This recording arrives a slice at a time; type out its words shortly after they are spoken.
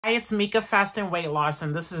Hi, it's Mieka Fast and Weight Loss,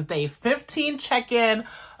 and this is day 15 check-in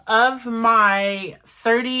of my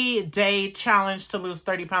 30-day challenge to lose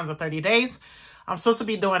 30 pounds in 30 days. I'm supposed to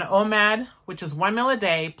be doing OMAD, which is 1 meal a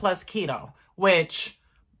day, plus keto, which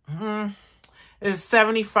is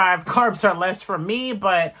 75 carbs or less for me,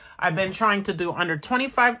 but I've been trying to do under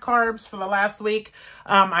 25 carbs for the last week.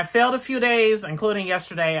 I failed a few days, including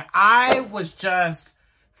yesterday. I was just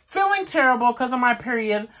feeling terrible because of my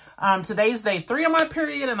period. Today's day 3 of my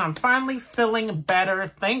period, and I'm finally feeling better.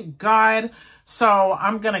 Thank God. So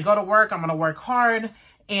I'm going to go to work. I'm going to work hard,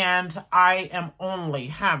 and I am only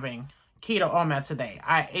having keto OMAD today.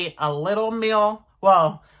 I ate a little meal.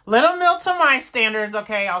 Well, little meal to my standards.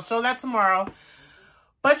 Okay, I'll show that tomorrow.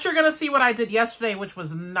 But you're going to see what I did yesterday, which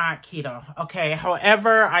was not keto. Okay,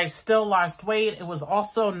 however, I still lost weight. It was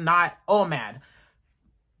also not OMAD.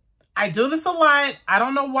 I do this a lot. I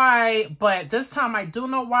don't know why, but this time I do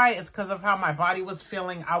know why. It's because of how my body was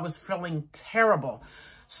feeling. I was feeling terrible.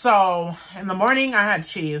 So in the morning, I had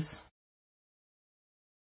cheese.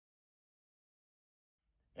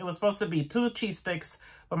 It was supposed to be 2 cheese sticks,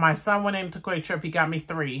 but my son went into Quick Trip. He got me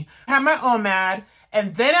 3. I had my OMAD,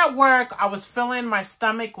 and then at work, I was feeling my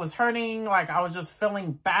stomach was hurting. Like I was just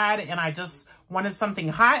feeling bad, and I just wanted something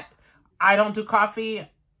hot. I don't do coffee.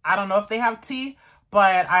 I don't know if they have tea,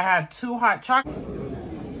 but I had 2 hot chocolates,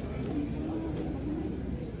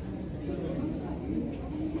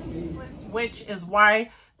 which is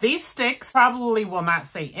why these sticks probably will not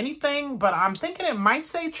say anything, but I'm thinking it might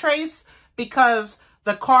say trace because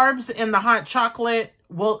the carbs in the hot chocolate,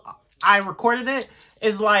 I recorded it,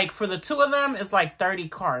 is like, for the 2 of them, is like 30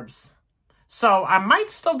 carbs. So I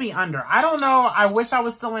might still be under. I don't know. I wish I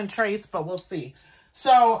was still in trace, but we'll see.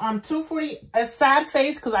 So I'm 240, a sad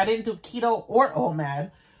face because I didn't do keto or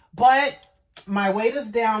OMAD, but my weight is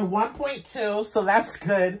down 1.2, so that's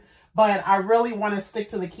good. But I really want to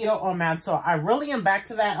stick to the keto OMAD, so I really am back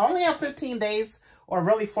to that. I only have 15 days, or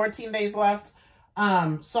really 14 days left. So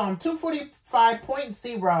I'm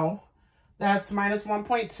 245.0. That's minus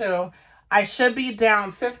 1.2. I should be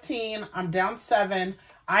down 15. I'm down 7.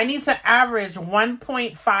 I need to average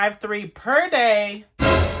 1.53 per day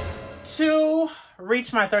to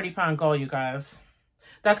reach my 30-pound goal, you guys.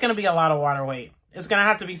 That's going to be a lot of water weight. It's going to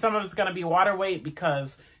have to be, some of it's going to be water weight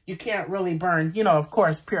because you can't really burn, you know, of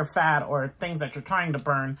course, pure fat or things that you're trying to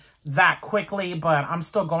burn that quickly, but I'm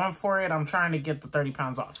still going for it. I'm trying to get the 30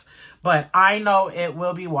 pounds off. But I know it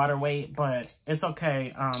will be water weight, but it's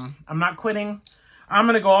okay. I'm not quitting. I'm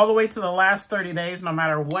going to go all the way to the last 30 days, no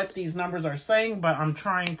matter what these numbers are saying, but I'm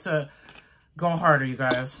trying to go harder, you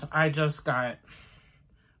guys. I just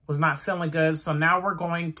was not feeling good. So now we're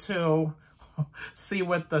going to see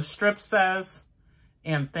what the strip says.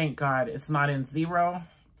 And thank God it's not in 0.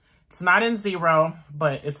 It's not in 0,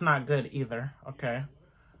 but it's not good either. Okay.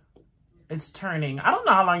 It's turning. I don't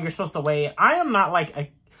know how long you're supposed to wait. I am not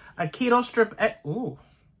like a keto strip. Ooh.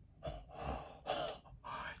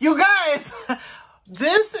 You guys,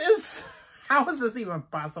 how is this even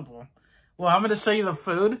possible? Well, I'm going to show you the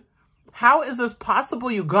food. How is this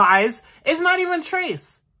possible, you guys? It's not even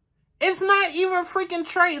trace. It's not even freaking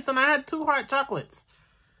trace, and I had 2 hot chocolates.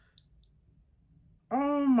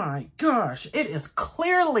 Oh my gosh. It is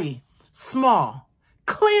clearly small.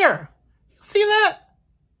 Clear. See that?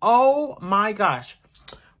 Oh my gosh.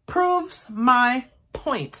 Proves my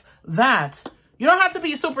point that you don't have to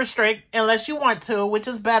be super strict unless you want to, which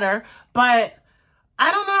is better. But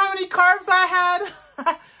I don't know how many carbs I had.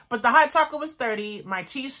 But the hot chocolate was 30. My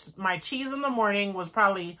cheese in the morning was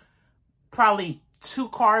probably 2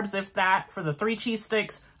 carbs, if that, for the 3 cheese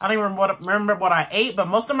sticks. I don't even remember what I ate, but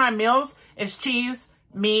most of my meals is cheese,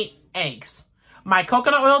 meat, eggs. My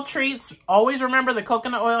coconut oil treats, always remember the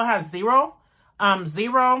coconut oil has 0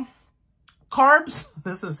 carbs.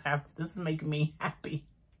 This is making me happy.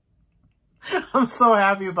 I'm so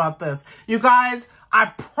happy about this. You guys, I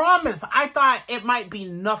promise, I thought it might be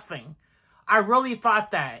nothing. I really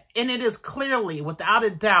thought that. And it is clearly, without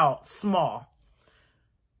a doubt, small.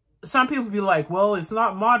 Some people be like, well, it's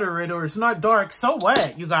not moderate or it's not dark. So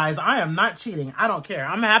what, you guys? I am not cheating. I don't care.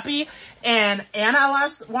 I'm happy. And I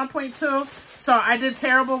lost 1.2. So I did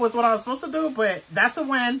terrible with what I was supposed to do, but that's a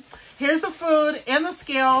win. Here's the food and the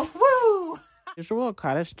scale. Woo! Usual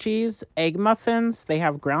cottage cheese, egg muffins. They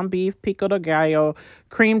have ground beef, pico de gallo,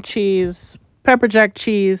 cream cheese, pepper jack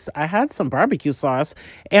cheese. I had some barbecue sauce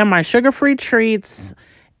and my sugar-free treats.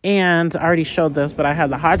 And I already showed this, but I had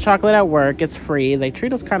the hot chocolate at work. It's free. They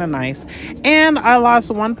treat us kind of nice. And I lost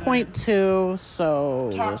 1.2. So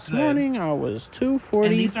this morning I was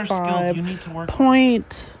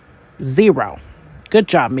 245.0. Good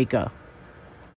job, Mieka.